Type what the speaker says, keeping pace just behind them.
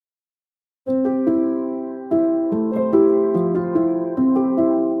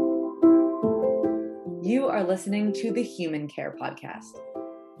listening to the Human Care Podcast,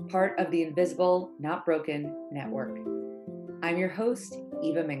 part of the Invisible, Not Broken network. I'm your host,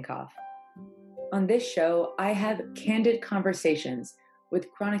 Eva Minkoff. On this show, I have candid conversations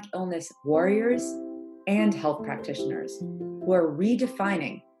with chronic illness warriors and health practitioners who are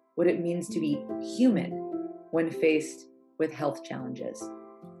redefining what it means to be human when faced with health challenges.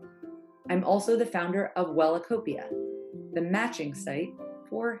 I'm also the founder of Wellacopia, the matching site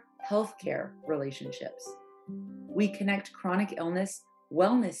for healthcare relationships. We connect chronic illness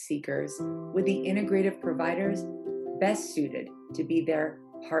wellness seekers with the integrative providers best suited to be their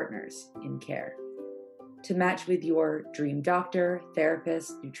partners in care. To match with your dream doctor,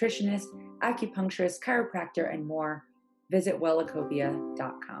 therapist, nutritionist, acupuncturist, chiropractor, and more, visit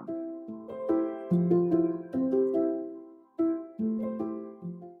wellacopia.com.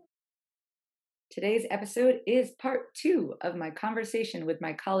 Today's episode is part 2 of my conversation with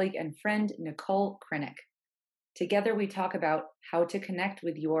my colleague and friend, Nicole Krinick. Together, we talk about how to connect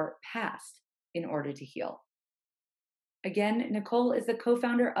with your past in order to heal. Again, Nicole is the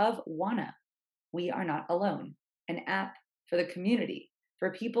co-founder of WANA, We Are Not Alone, an app for the community,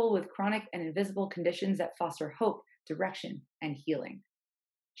 for people with chronic and invisible conditions that foster hope, direction, and healing.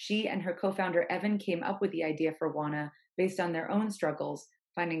 She and her co-founder, Evan, came up with the idea for WANA based on their own struggles,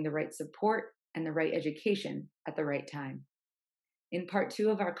 finding the right support and the right education at the right time. In part 2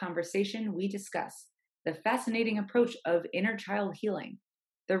 of our conversation, we discuss the fascinating approach of inner child healing,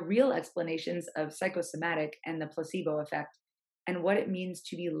 the real explanations of psychosomatic and the placebo effect, and what it means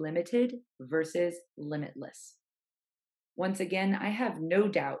to be limited versus limitless. Once again, I have no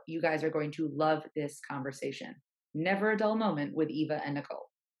doubt you guys are going to love this conversation. Never a dull moment with Eva and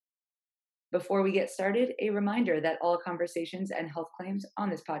Nicole. Before we get started, a reminder that all conversations and health claims on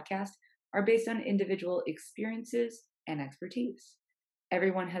this podcast are based on individual experiences and expertise.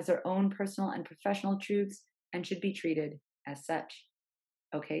 Everyone has their own personal and professional truths and should be treated as such.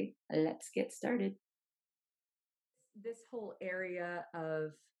 Okay, let's get started. This whole area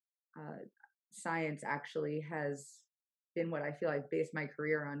of science actually has been what I feel I've based my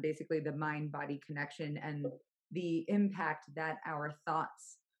career on, basically the mind-body connection and the impact that our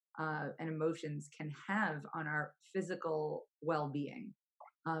thoughts and emotions can have on our physical well-being.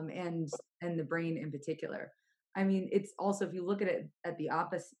 And the brain in particular. I mean, it's also, if you look at it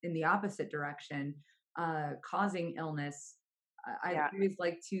in the opposite direction, causing illness. I always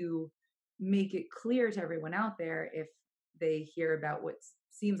like to make it clear to everyone out there if they hear about what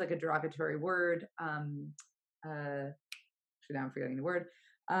seems like a derogatory word. Actually, now I'm forgetting the word.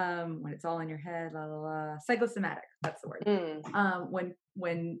 When it's all in your head, psychosomatic. That's the word.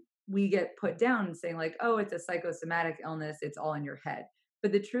 When we get put down saying like, oh, it's a psychosomatic illness, it's all in your head.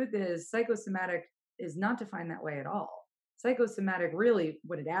 But the truth is, psychosomatic is not defined that way at all. Psychosomatic, really,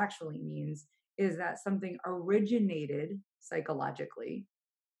 what it actually means is that something originated psychologically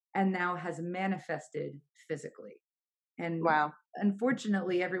and now has manifested physically. And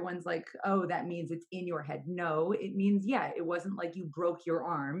unfortunately, everyone's like, oh, that means it's in your head. No, it means, it wasn't like you broke your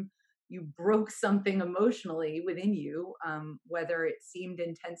arm. You broke something emotionally within you, whether it seemed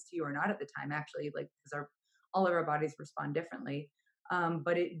intense to you or not at the time, actually, like, because all of our bodies respond differently.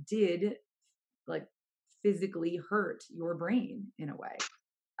 But it did like physically hurt your brain in a way.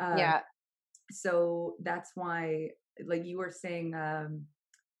 So that's why, like you were saying,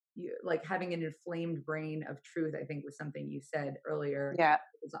 you like having an inflamed brain of truth, I think was something you said earlier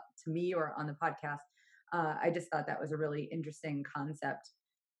to me or on the podcast. I just thought that was a really interesting concept.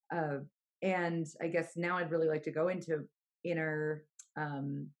 And I guess now I'd really like to go into inner,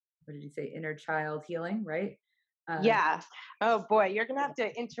 what did you say? Inner child healing, right? Oh boy, you're going to have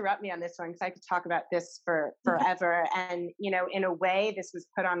to interrupt me on this one because I could talk about this for forever. And, in a way, this was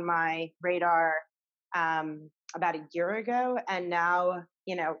put on my radar about a year ago. And now,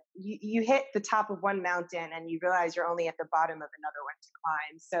 you hit the top of one mountain and you realize you're only at the bottom of another one to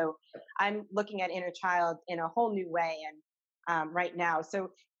climb. So I'm looking at inner child in a whole new way. And right now,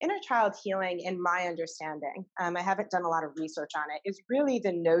 so inner child healing, in my understanding, I haven't done a lot of research on it, is really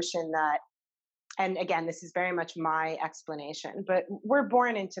the notion that, and again, this is very much my explanation, but we're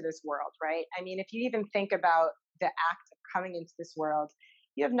born into this world, right? I mean, if you even think about the act of coming into this world,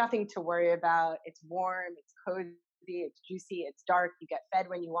 you have nothing to worry about. It's warm, it's cozy, it's juicy, it's dark. You get fed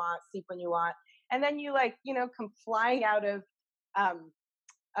when you want, sleep when you want. And then you come flying out of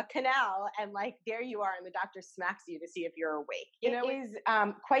a canal and there you are and the doctor smacks you to see if you're awake. It is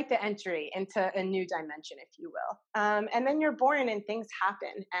quite the entry into a new dimension, if you will. And then you're born and things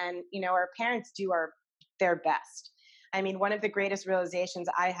happen and, our parents do their best. I mean, one of the greatest realizations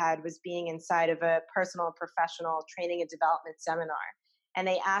I had was being inside of a personal professional training and development seminar. and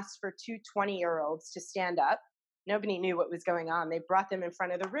they asked for two 20-year-olds to stand up. Nobody knew what was going on. They brought them in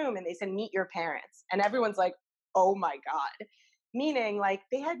front of the room and they said, "Meet your parents." And everyone's like, "Oh my God." Meaning, like,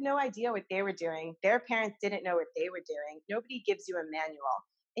 they had no idea what they were doing. Their parents didn't know what they were doing. Nobody gives you a manual,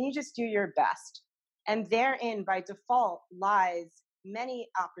 and you just do your best. And therein, by default, lies many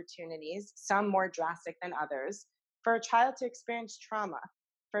opportunities, some more drastic than others, for a child to experience trauma,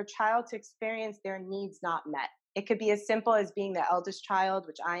 for a child to experience their needs not met. It could be as simple as being the eldest child,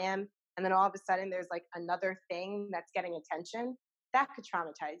 which I am, and then all of a sudden there's like another thing that's getting attention. That could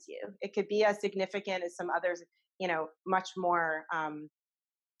traumatize you. It could be as significant as some others, much more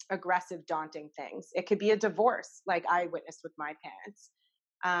aggressive, daunting things. It could be a divorce, like I witnessed with my parents.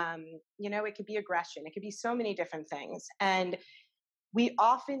 It could be aggression. It could be so many different things. And we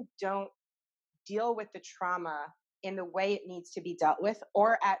often don't deal with the trauma in the way it needs to be dealt with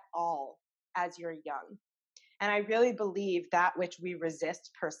or at all as you're young. And I really believe that which we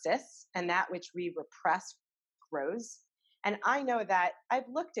resist persists and that which we repress grows. And I know that I've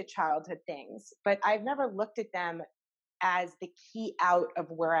looked at childhood things, but I've never looked at them as the key out of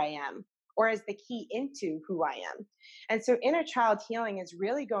where I am or as the key into who I am. And so inner child healing is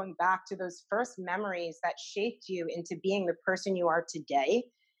really going back to those first memories that shaped you into being the person you are today,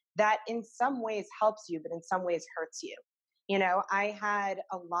 that in some ways helps you, but in some ways hurts you. I had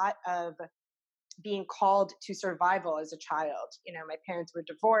a lot of being called to survival as a child. My parents were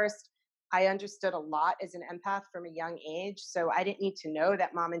divorced. I understood a lot as an empath from a young age. So I didn't need to know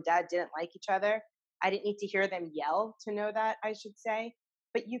that mom and dad didn't like each other. I didn't need to hear them yell to know that, I should say.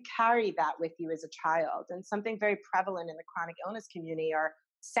 But you carry that with you as a child. And something very prevalent in the chronic illness community are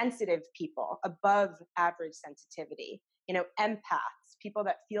sensitive people, above average sensitivity, empaths, people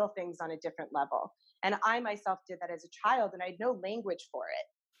that feel things on a different level. And I myself did that as a child, and I had no language for it.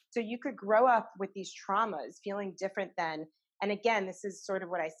 So you could grow up with these traumas feeling different than, and again, this is sort of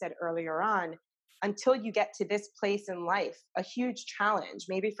what I said earlier on, until you get to this place in life, a huge challenge.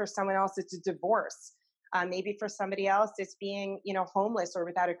 Maybe for someone else, it's a divorce. Maybe for somebody else, it's being, homeless or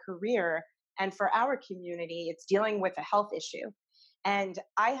without a career. And for our community, it's dealing with a health issue. And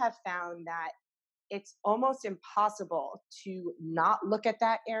I have found that it's almost impossible to not look at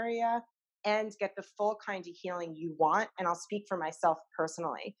that area and get the full kind of healing you want. And I'll speak for myself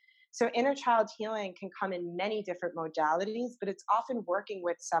personally. So, inner child healing can come in many different modalities, but it's often working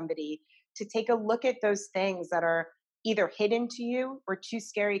with somebody to take a look at those things that are either hidden to you or too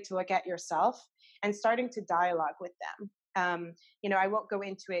scary to look at yourself and starting to dialogue with them. I won't go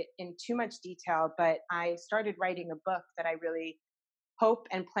into it in too much detail, but I started writing a book that I really hope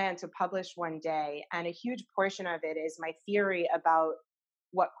and plan to publish one day. And a huge portion of it is my theory about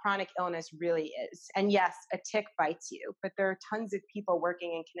what chronic illness really is. And yes, a tick bites you, but there are tons of people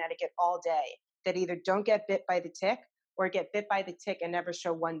working in Connecticut all day that either don't get bit by the tick or get bit by the tick and never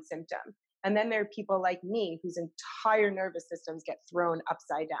show one symptom. And then there are people like me whose entire nervous systems get thrown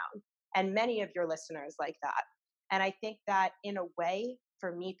upside down, and many of your listeners like that. And I think that in a way,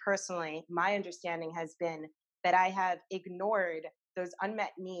 for me personally, my understanding has been that I have ignored those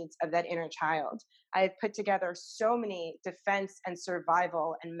unmet needs of that inner child. I have put together so many defense and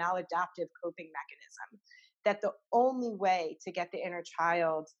survival and maladaptive coping mechanisms that the only way to get the inner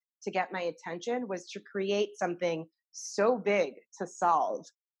child to get my attention was to create something so big to solve,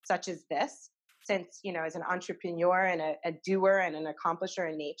 such as this. Since, as an entrepreneur and a doer and an accomplisher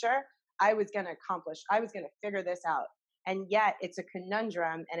in nature, I was going to figure this out. And yet it's a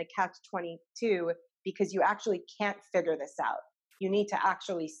conundrum and a catch 22 because you actually can't figure this out. You need to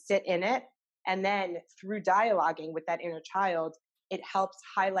actually sit in it. And then through dialoguing with that inner child, it helps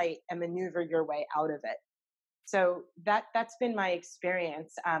highlight and maneuver your way out of it. So that's been my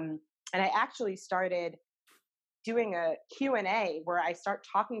experience. And I actually started doing a Q&A where I start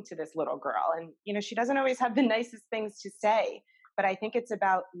talking to this little girl. And, she doesn't always have the nicest things to say, but I think it's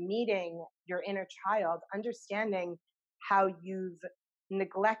about meeting your inner child, understanding how you've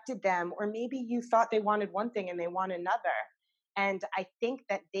neglected them, or maybe you thought they wanted one thing and they want another. And I think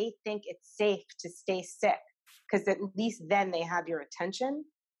that they think it's safe to stay sick because at least then they have your attention.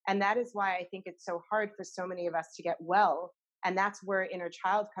 And that is why I think it's so hard for so many of us to get well. And that's where inner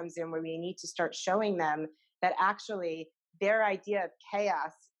child comes in, where we need to start showing them that actually their idea of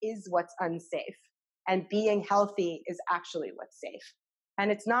chaos is what's unsafe. And being healthy is actually what's safe. And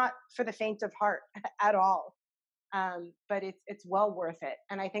it's not for the faint of heart at all. But it's well worth it.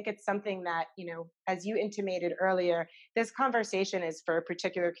 And I think it's something that, as you intimated earlier, this conversation is for a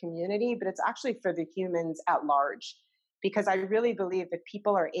particular community, but it's actually for the humans at large. Because I really believe that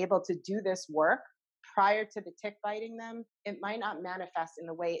people are able to do this work prior to the tick biting them, it might not manifest in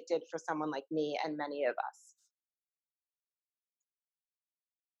the way it did for someone like me and many of us.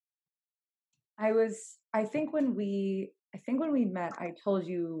 I think when we met, I told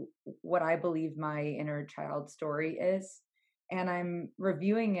you what I believe my inner child story is. And I'm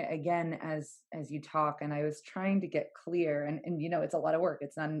reviewing it again as you talk. And I was trying to get clear and it's a lot of work.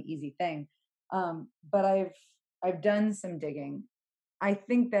 It's not an easy thing. But I've done some digging. I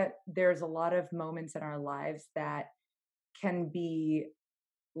think that there's a lot of moments in our lives that can be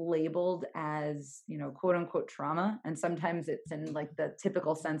labeled as, quote unquote trauma. And sometimes it's in like the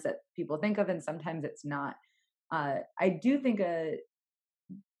typical sense that people think of, and sometimes it's not. I do think a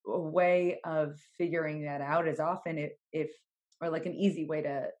way of figuring that out is often if or like an easy way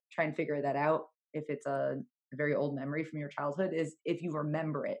to try and figure that out if it's a very old memory from your childhood is if you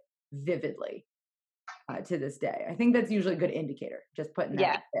remember it vividly to this day. I think that's usually a good indicator. Just putting that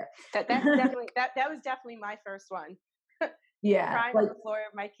Yeah, out there. that's definitely that was definitely my first one. Yeah, Crying on like the floor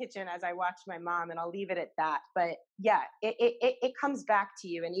of my kitchen as I watched my mom, and I'll leave it at that. But yeah, it comes back to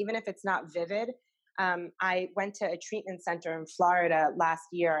you, and even if it's not vivid, I went to a treatment center in Florida last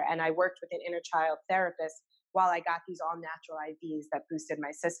year, and I worked with an inner child therapist while I got these all natural IVs that boosted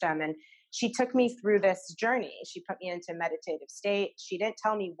my system. And she took me through this journey. She put me into meditative state. She didn't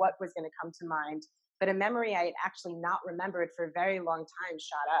tell me what was going to come to mind, but a memory I had actually not remembered for a very long time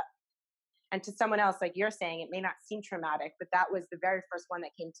shot up. And to someone else, like you're saying, it may not seem traumatic, but that was the very first one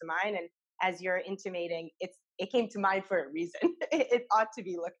that came to mind. And as you're intimating, it came to mind for a reason. It ought to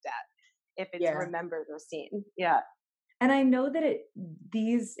be looked at if it's yeah. remembered or seen. Yeah. And I know that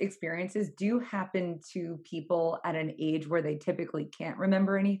these experiences do happen to people at an age where they typically can't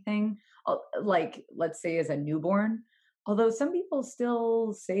remember anything, like let's say as a newborn. Although some people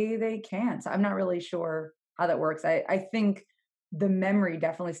still say they can. So I'm not really sure how that works. I think the memory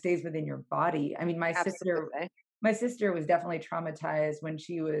definitely stays within your body. I mean, Absolutely. my sister was definitely traumatized when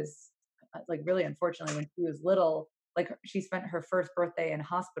she was like really unfortunately when she was little. Like she spent her first birthday in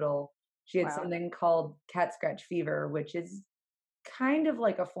hospital. She had Wow. something called cat scratch fever, which is kind of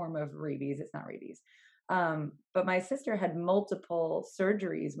like a form of rabies. It's not rabies. But my sister had multiple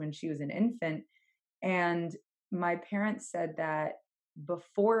surgeries when she was an infant. And my parents said that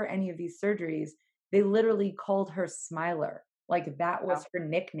before any of these surgeries, they literally called her Smiler. Like that Wow. was her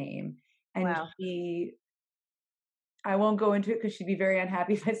nickname. And Wow. I won't go into it because she'd be very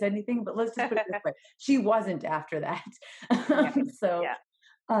unhappy if I said anything, but let's just put it this way. She wasn't after that. Yeah. So, Yeah.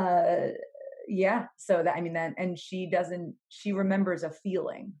 uh, yeah. So that, I mean, that, and she remembers a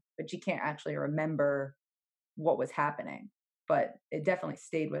feeling, but she can't actually remember what was happening. But it definitely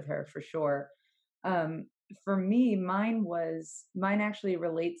stayed with her for sure. Um, for me, mine actually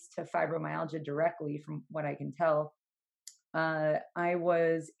relates to fibromyalgia directly from what I can tell. I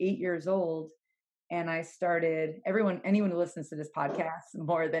was 8 years old and I started anyone who listens to this podcast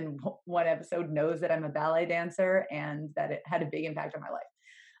more than one episode knows that I'm a ballet dancer and that it had a big impact on my life.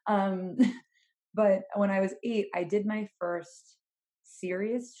 Um, but when I was 8, I did my first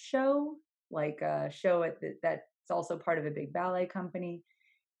serious show, like a show that's also part of a big ballet company,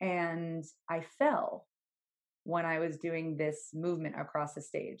 and I fell when I was doing this movement across the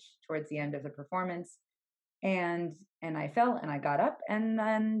stage towards the end of the performance, and I fell and I got up and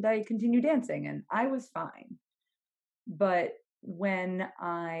I continued dancing and I was fine. But when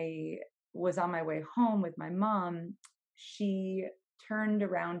I was on my way home with my mom, she turned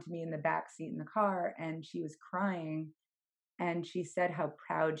around to me in the back seat in the car and she was crying and she said how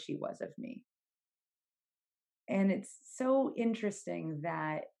proud she was of me. And it's so interesting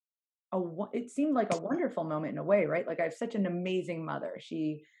that it seemed like a wonderful moment in a way, right? Like I have such an amazing mother.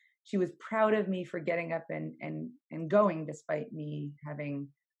 She was proud of me for getting up and going despite me having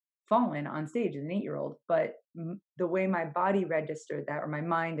fallen on stage as an 8-year-old. But the way my body registered that, or my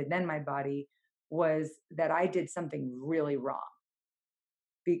mind and then my body, was that I did something really wrong.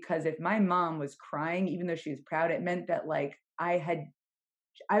 Because if my mom was crying, even though she was proud, it meant that like I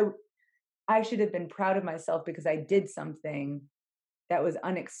I should have been proud of myself because I did something that was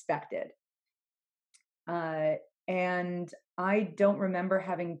unexpected. Uh, and I don't remember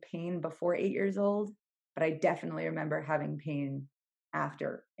having pain before 8 years old, but I definitely remember having pain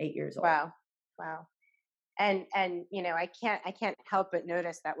after 8 years old. Wow. Wow. And I can't help but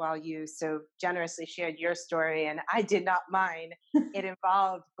notice that while you so generously shared your story and I did not mine, it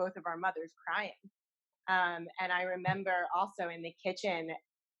involved both of our mothers crying. And I remember also in the kitchen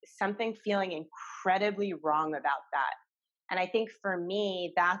something feeling incredibly wrong about that. And I think for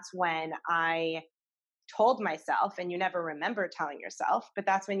me, that's when I told myself, and you never remember telling yourself, but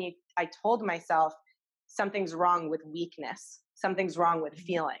that's when I told myself something's wrong with weakness, something's wrong with Mhm.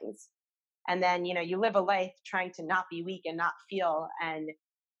 feelings. And then, you live a life trying to not be weak and not feel. And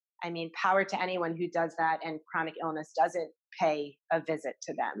I mean, power to anyone who does that, and chronic illness doesn't pay a visit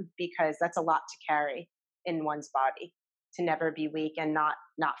to them, because that's a lot to carry in one's body, to never be weak and not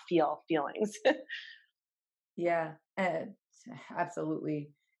feel feelings. Yeah,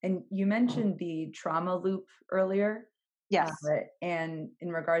 absolutely. And you mentioned the trauma loop earlier. Yes. And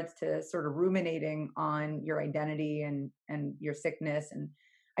in regards to sort of ruminating on your identity and your sickness, and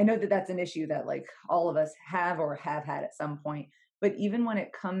I know that that's an issue that like all of us have or have had at some point. But even when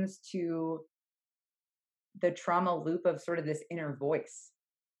it comes to the trauma loop of sort of this inner voice,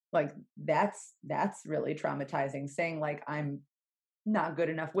 like that's really traumatizing. Saying like I'm not good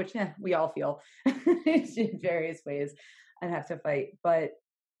enough, which we all feel in various ways and have to fight. But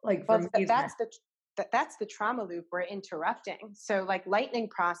like for Well, me, that's the trauma loop we're interrupting. So, like lightning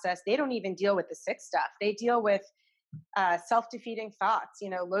process, they don't even deal with the sick stuff. They deal with self-defeating thoughts. You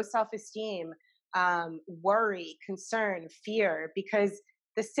know, low self-esteem, worry, concern, fear, because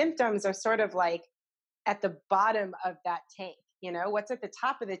the symptoms are sort of like at the bottom of that tank. You know, what's at the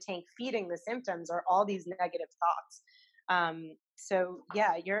top of the tank feeding the symptoms are all these negative thoughts. So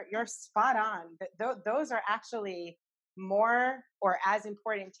yeah, you're spot on. Those are actually more or as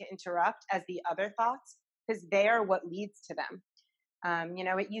important to interrupt as the other thoughts, because they are what leads to them. You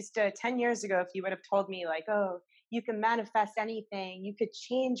know, it used to 10 years ago, if you would have told me like, oh, you can manifest anything, you could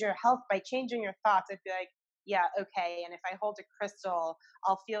change your health by changing your thoughts, I'd be like, yeah, okay. And if I hold a crystal,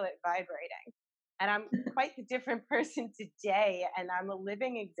 I'll feel it vibrating. And I'm quite the different person today. And I'm a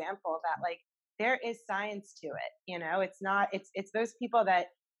living example that like there is science to it. You know, it's not, it's those people that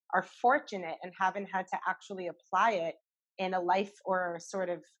are fortunate and haven't had to actually apply it in a life or sort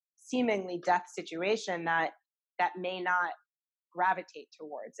of seemingly death situation that may not gravitate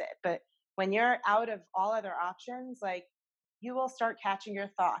towards it. But when you're out of all other options, like you will start catching your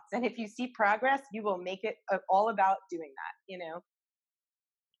thoughts. And if you see progress, you will make it all about doing that, you know?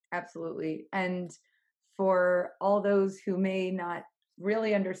 absolutely. And for all those who may not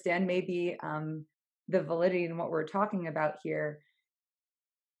really understand maybe the validity in what we're talking about here,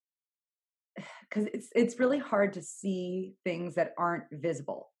 because it's really hard to see things that aren't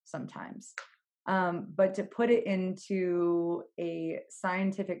visible sometimes. But to put it into a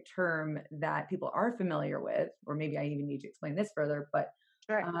scientific term that people are familiar with, or maybe I even need to explain this further, but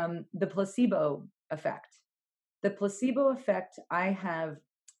Sure. the placebo effect. The placebo effect, I have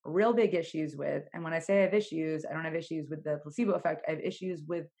real big issues with. And when I say I have issues, I don't have issues with the placebo effect. I have issues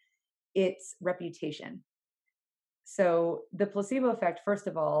with its reputation. So the placebo effect, first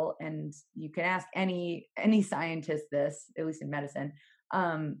of all, and you can ask any scientist this, at least in medicine,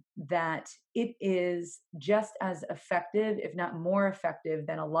 that it is just as effective, if not more effective,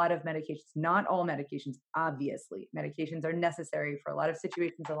 than a lot of medications. Not all medications, obviously. Medications are necessary for a lot of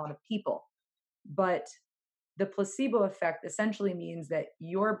situations, a lot of people. But the placebo effect essentially means that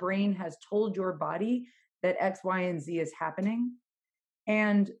your brain has told your body that X, Y, and Z is happening.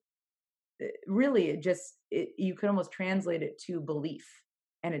 And really you could almost translate it to belief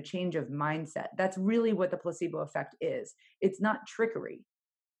and a change of mindset. That's really what the placebo effect is. It's not trickery.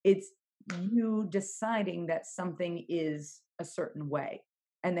 It's you deciding that something is a certain way,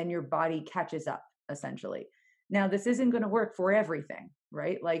 and then your body catches up essentially. Now, this isn't going to work for everything,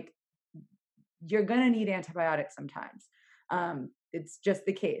 right? Like you're going to need antibiotics sometimes. It's just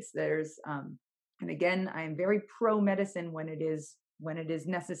the case. And again, I am very pro medicine when it is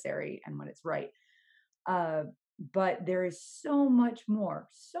necessary and when it's right. But there is so much more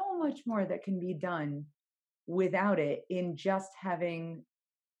that can be done without it, in just having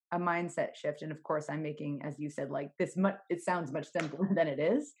a mindset shift. And of course, I'm making, as you said, like this much, it sounds much simpler than it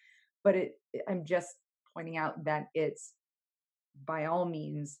is, but I'm just pointing out that it's by all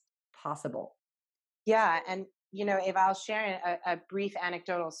means possible. Yeah. And, you know, if I'll share a brief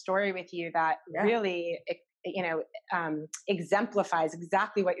anecdotal story with you that Yeah. really, you know, exemplifies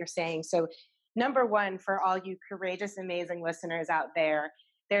exactly what you're saying. So, number one, for all you courageous, amazing listeners out there,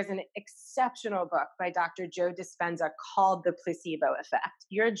 there's an exceptional book by Dr. Joe Dispenza called The Placebo Effect.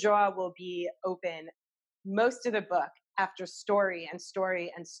 Your jaw will be open most of the book after story and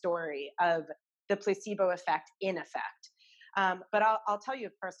story and story of the placebo effect in effect. But I'll tell you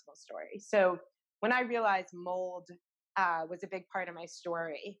a personal story. So when I realized mold was a big part of my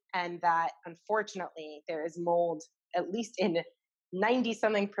story, and that unfortunately there is mold at least in 90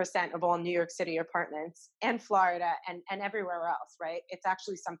 something percent of all New York City apartments and Florida and everywhere else, right? It's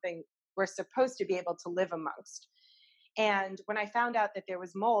actually something we're supposed to be able to live amongst. And when I found out that there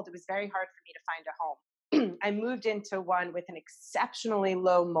was mold, it was very hard for me to find a home. I moved into one with an exceptionally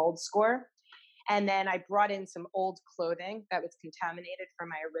low mold score. And then I brought in some old clothing that was contaminated from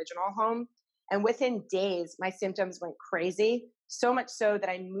my original home. And within days, my symptoms went crazy So much so that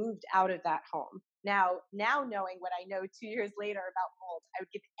I moved out of that home. Now knowing what I know 2 years later about mold, I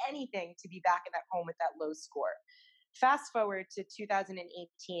would give anything to be back in that home with that low score. Fast forward to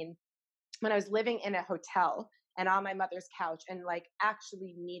 2018, when I was living in a hotel and on my mother's couch and like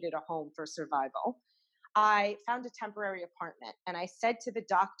actually needed a home for survival. I found a temporary apartment and I said to the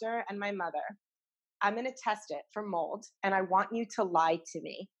doctor and my mother, I'm going to test it for mold and I want you to lie to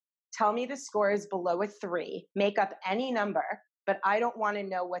me. Tell me the score is below a 3, make up any number, but I don't want to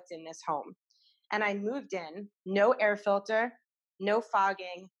know what's in this home. And I moved in, no air filter, no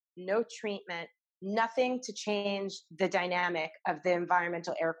fogging, no treatment, nothing to change the dynamic of the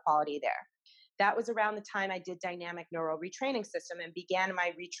environmental air quality there. That was around the time I did dynamic neural retraining system and began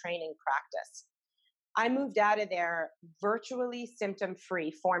my retraining practice. I moved out of there virtually symptom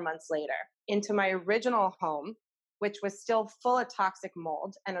free 4 months later into my original home, which was still full of toxic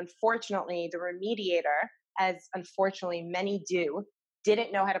mold. And unfortunately, the remediator, as unfortunately many do,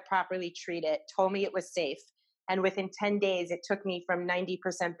 didn't know how to properly treat it, told me it was safe. And within 10 days, it took me from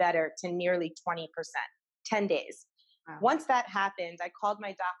 90% better to nearly 20%. 10 days. Wow. Once that happened, I called my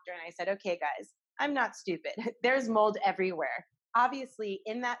doctor and I said, okay, guys, I'm not stupid. There's mold everywhere. Obviously,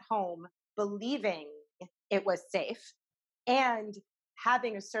 in that home, believing it was safe and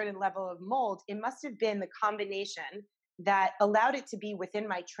having a certain level of mold, it must have been the combination that allowed it to be within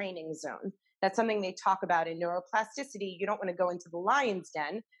my training zone. That's something they talk about in neuroplasticity. You don't want to go into the lion's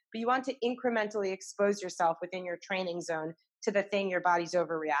den, but you want to incrementally expose yourself within your training zone to the thing your body's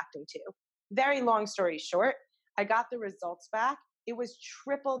overreacting to. Very long story short, I got the results back. It was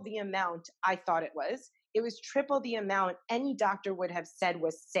triple the amount I thought it was. It was triple the amount any doctor would have said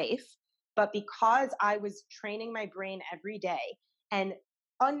was safe. But because I was training my brain every day and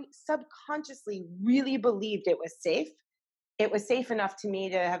subconsciously really believed it was safe enough to me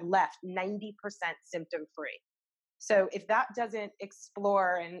to have left 90% symptom free. So if that doesn't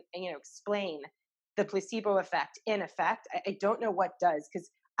explore and explain the placebo effect in effect, I don't know what does, because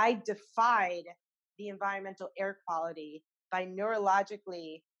I defied the environmental air quality by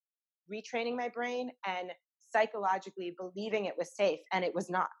neurologically retraining my brain and psychologically believing it was safe, and it was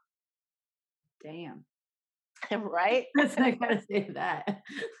not. Damn. Right? I gotta say that.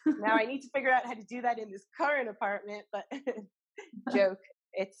 Now I need to figure out how to do that in this current apartment, but joke,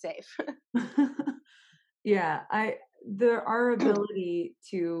 it's safe. Yeah, our ability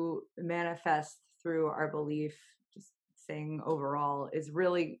to manifest through our belief, just saying overall, is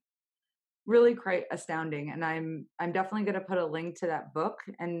really, really quite astounding. And I'm definitely going to put a link to that book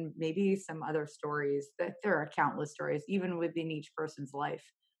and maybe some other stories. That there are countless stories, even within each person's life,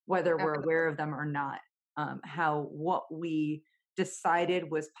 whether we're aware of them or not. How what we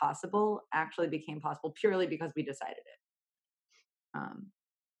decided was possible actually became possible purely because we decided it.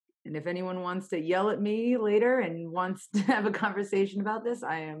 And if anyone wants to yell at me later and wants to have a conversation about this,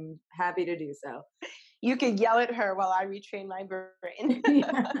 I am happy to do so. You can yell at her while I retrain my brain.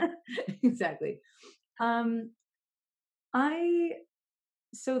 Yeah, exactly. So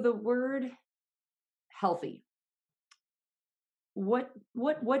the word healthy, what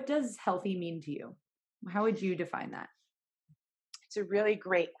does healthy mean to you? How would you define that? It's a really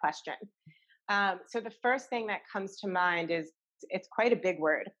great question. So the first thing that comes to mind is, it's quite a big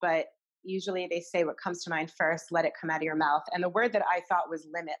word, but usually they say what comes to mind first, let it come out of your mouth. And the word that I thought was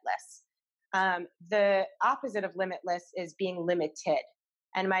limitless. The opposite of limitless is being limited.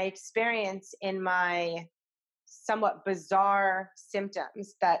 And my experience in my somewhat bizarre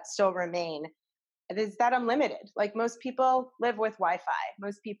symptoms that still remain is that I'm limited. Like, most people live with Wi-Fi.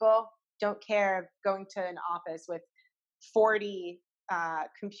 Most people don't care going to an office with 40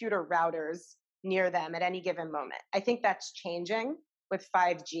 computer routers near them at any given moment. I think that's changing with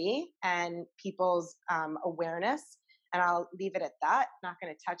 5G and people's awareness. And I'll leave it at that, not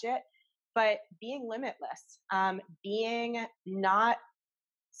going to touch it. But being limitless, being not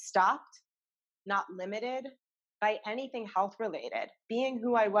stopped, not limited by anything health related, being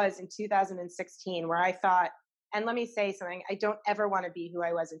who I was in 2016, where I thought, and let me say something, I don't ever want to be who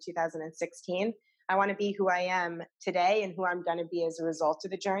I was in 2016. I want to be who I am today and who I'm going to be as a result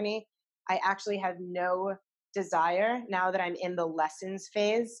of the journey. I actually have no desire, now that I'm in the lessons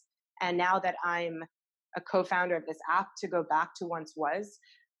phase and now that I'm a co-founder of this app, to go back to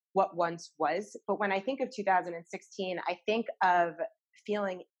what once was. But when I think of 2016, I think of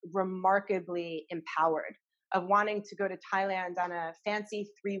feeling remarkably empowered, of wanting to go to Thailand on a fancy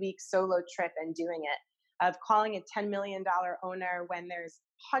 3-week solo trip and doing it, of calling a $10 million owner when there's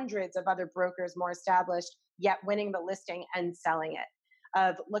hundreds of other brokers more established, yet winning the listing and selling it,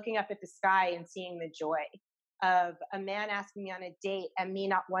 of looking up at the sky and seeing the joy, of a man asking me on a date and me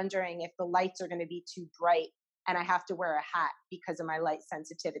not wondering if the lights are going to be too bright and I have to wear a hat because of my light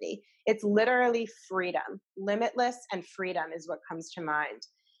sensitivity. It's literally freedom. Limitless and freedom is what comes to mind.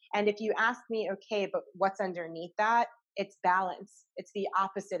 And if you ask me, okay, but what's underneath that? It's balance. It's the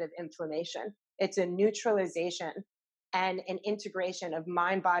opposite of inflammation. It's a neutralization and an integration of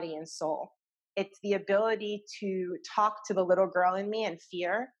mind, body, and soul. It's the ability to talk to the little girl in me and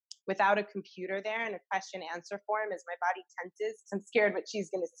fear without a computer there in a question answer form as my body tenses. I'm scared what she's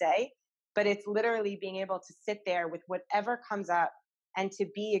going to say. But it's literally being able to sit there with whatever comes up and to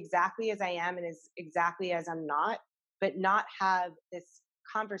be exactly as I am and as exactly as I'm not, but not have this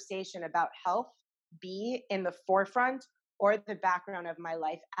conversation about health be in the forefront or the background of my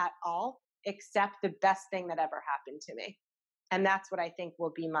life at all, except the best thing that ever happened to me. And that's what I think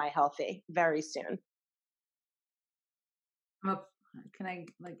will be my healthy very soon. Well, can I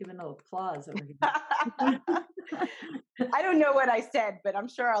like give a little applause over here? I don't know what I said, but I'm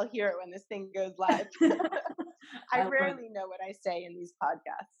sure I'll hear it when this thing goes live. I rarely know what I say in these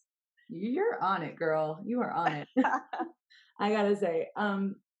podcasts. You're on it, girl. You are on it. I gotta say,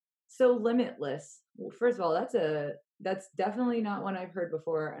 so limitless. Well, first of all, that's definitely not one I've heard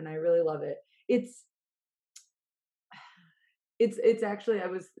before, and I really love it. It's actually, I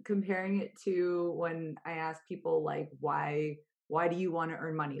was comparing it to when I ask people like why do you want to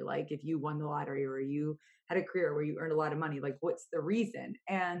earn money? Like if you won the lottery or you had a career where you earned a lot of money, like what's the reason?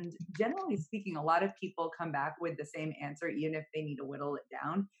 And generally speaking, a lot of people come back with the same answer, even if they need to whittle it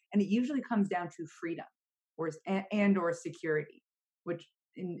down. And it usually comes down to freedom or security, which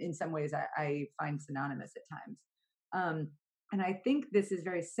in some ways I find synonymous at times. And I think this is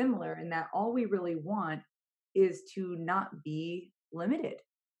very similar in that all we really want is to not be limited.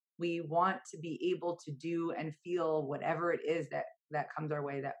 We want to be able to do and feel whatever it is that comes our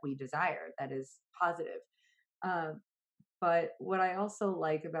way that we desire, that is positive. Uh, but what I also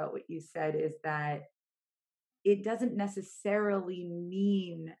like about what you said is that it doesn't necessarily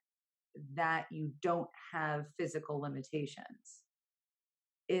mean that you don't have physical limitations.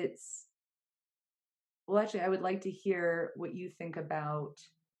 It's, well, actually, I would like to hear what you think about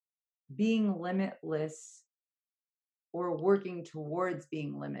being limitless or working towards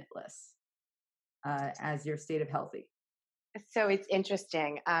being limitless as your state of healthy. So it's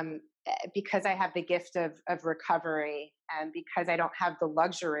interesting because I have the gift of recovery, and because I don't have the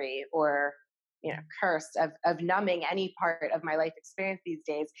luxury or curse of numbing any part of my life experience these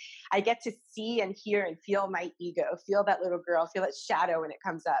days. I get to see and hear and feel my ego, feel that little girl, feel that shadow when it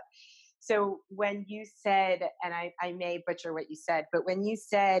comes up. So when you said, and I may butcher what you said, but when you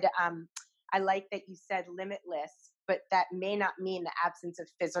said, I like that you said limitless, but that may not mean the absence of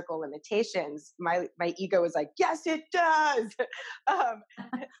physical limitations. My ego is like, yes, it does. um,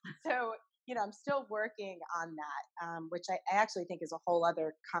 so I'm still working on that, which I actually think is a whole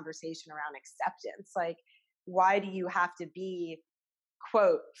other conversation around acceptance. Like, why do you have to be,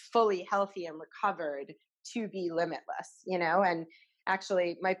 quote, fully healthy and recovered to be limitless? And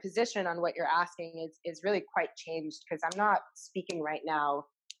actually, my position on what you're asking is really quite changed, because I'm not speaking right now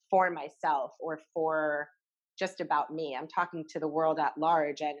for myself or for just about me. I'm talking to the world at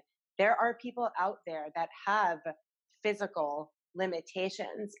large. And there are people out there that have physical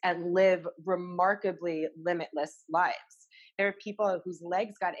limitations and live remarkably limitless lives. There are people whose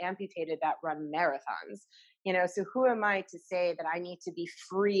legs got amputated that run marathons. So who am I to say that I need to be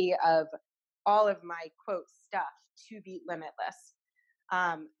free of all of my quote stuff to be limitless?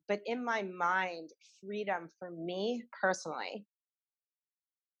 But in my mind, freedom for me personally.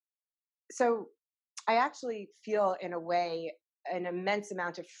 So I actually feel, in a way, an immense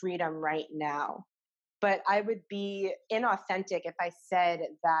amount of freedom right now. But I would be inauthentic if I said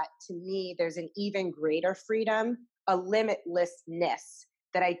that to me, there's an even greater freedom, a limitlessness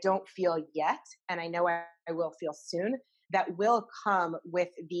that I don't feel yet. And I know I will feel soon, that will come with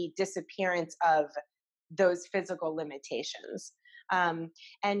the disappearance of those physical limitations. And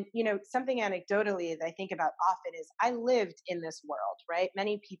something anecdotally that I think about often is I lived in this world, right?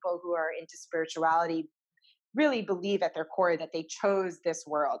 Many people who are into spirituality really believe at their core that they chose this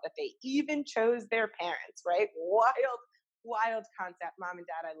world, that they even chose their parents, right? Wild concept. Mom and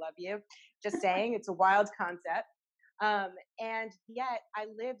dad, I love you. Just saying, it's a wild concept. And yet I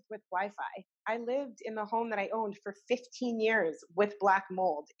lived with Wi-Fi. I lived in the home that I owned for 15 years with black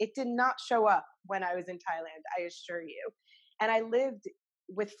mold. It did not show up when I was in Thailand, I assure you. And I lived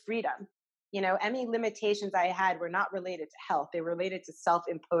with freedom. Any limitations I had were not related to health. They were related to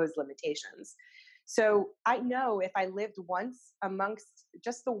self-imposed limitations. So I know if I lived once amongst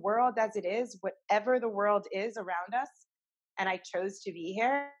just the world as it is, whatever the world is around us, and I chose to be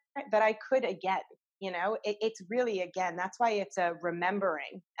here, that I could again. It's really, again, that's why it's a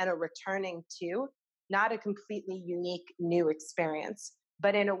remembering and a returning to, not a completely unique new experience,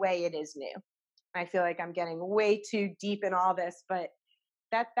 but in a way it is new. I feel like I'm getting way too deep in all this, but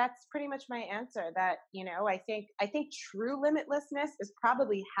that's pretty much my answer. That, I think true limitlessness is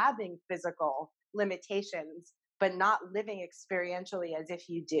probably having physical limitations, but not living experientially as if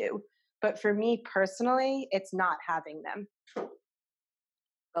you do. But for me personally, it's not having them.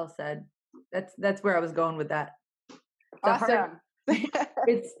 Well said. That's where I was going with that. Awesome.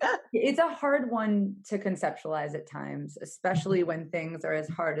 It's a hard one to conceptualize at times, especially when things are as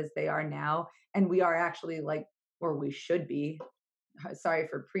hard as they are now, and we are actually or we should be. Sorry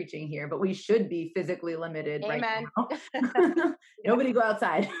for preaching here, but we should be physically limited. Amen. Right now. Nobody go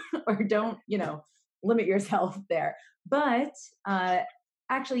outside or don't, limit yourself there. But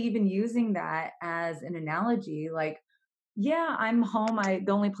actually even using that as an analogy, yeah, I'm home.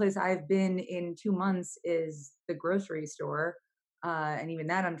 The only place I've been in 2 months is the grocery store. And even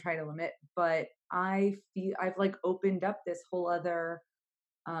that I'm trying to limit, but I feel I've opened up this whole other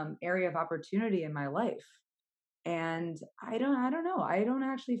area of opportunity in my life. And I don't know. I don't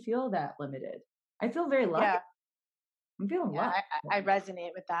actually feel that limited. I feel very lucky. Yeah. I'm feeling lucky. I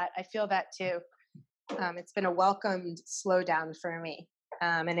resonate with that. I feel that too. It's been a welcomed slowdown for me,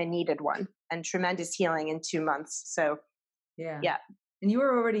 and a needed one, and tremendous healing in 2 months. So yeah. Yeah. And you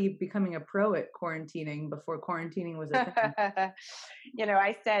were already becoming a pro at quarantining before quarantining was a thing.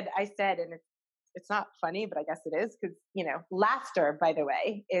 I said, and it's not funny, but I guess it is, because laughter, by the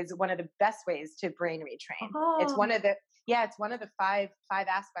way, is one of the best ways to brain retrain. It's one of the five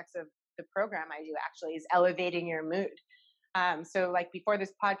aspects of the program I do, actually, is elevating your mood. So before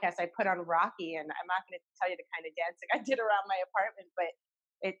this podcast, I put on Rocky, and I'm not going to tell you the kind of dancing I did around my apartment, but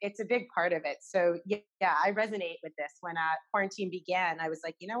it's a big part of it. So yeah, I resonate with this. When quarantine began, I was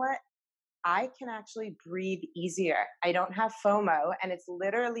like, you know what? I can actually breathe easier. I don't have FOMO. And it's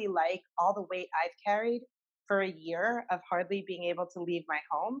literally like all the weight I've carried for a year of hardly being able to leave my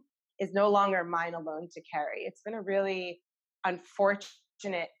home is no longer mine alone to carry. It's been a really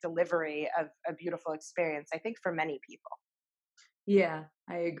unfortunate delivery of a beautiful experience, I think, for many people. Yeah,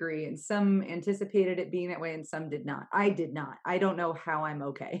 I agree. And some anticipated it being that way and some did not. I did not. I don't know how I'm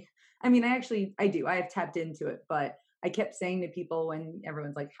okay. I mean, I do. I have tapped into it, but I kept saying to people when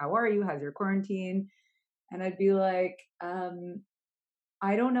everyone's like, how are you? How's your quarantine? And I'd be like,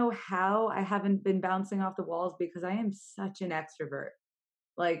 I don't know how I haven't been bouncing off the walls because I am such an extrovert.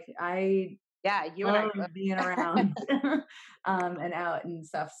 You love and I being around and out and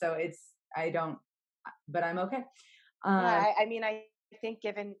stuff. So but I'm okay. I mean, I think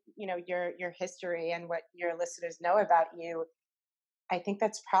given, your history and what your listeners know about you, I think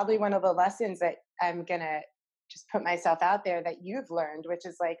that's probably one of the lessons that I'm going to just put myself out there that you've learned, which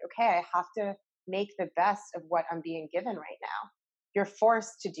is okay, I have to make the best of what I'm being given right now. You're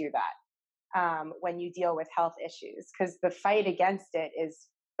forced to do that when you deal with health issues, because the fight against it is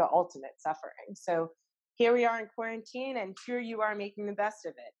the ultimate suffering. So here we are in quarantine, and here you are making the best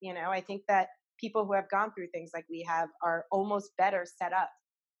of it. I think that people who have gone through things like we have are almost better set up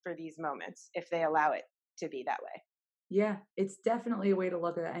for these moments if they allow it to be that way. Yeah, it's definitely a way to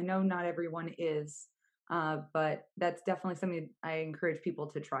look at it. I know not everyone is, but that's definitely something I encourage people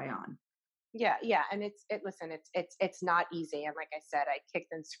to try on. Yeah, and it's not easy. And like I said, I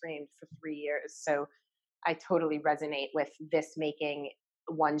kicked and screamed for 3 years. So I totally resonate with this making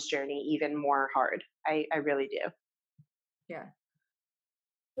one's journey even more hard. I really do. Yeah.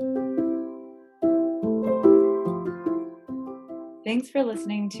 Thanks for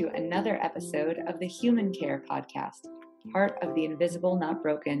listening to another episode of the Human Care Podcast, part of the Invisible Not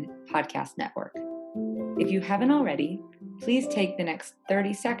Broken podcast network. If you haven't already, please take the next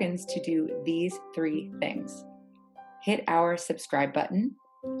 30 seconds to do these 3 things. Hit our subscribe button,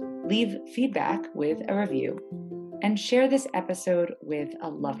 leave feedback with a review, and share this episode with a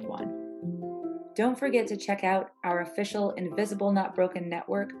loved one. Don't forget to check out our official Invisible Not Broken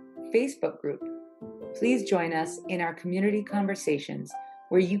Network Facebook group. Please join us in our community conversations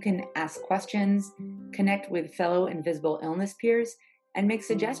where you can ask questions, connect with fellow invisible illness peers, and make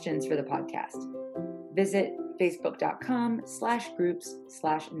suggestions for the podcast. Visit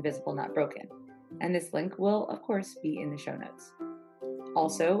facebook.com/groups/invisiblenotbroken. And this link will, of course, be in the show notes.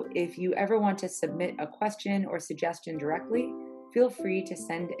 Also, if you ever want to submit a question or suggestion directly, feel free to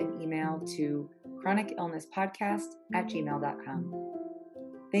send an email to chronicillnesspodcast@gmail.com.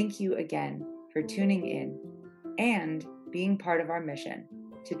 Thank you again for tuning in and being part of our mission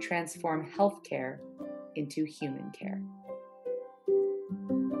to transform healthcare into human care.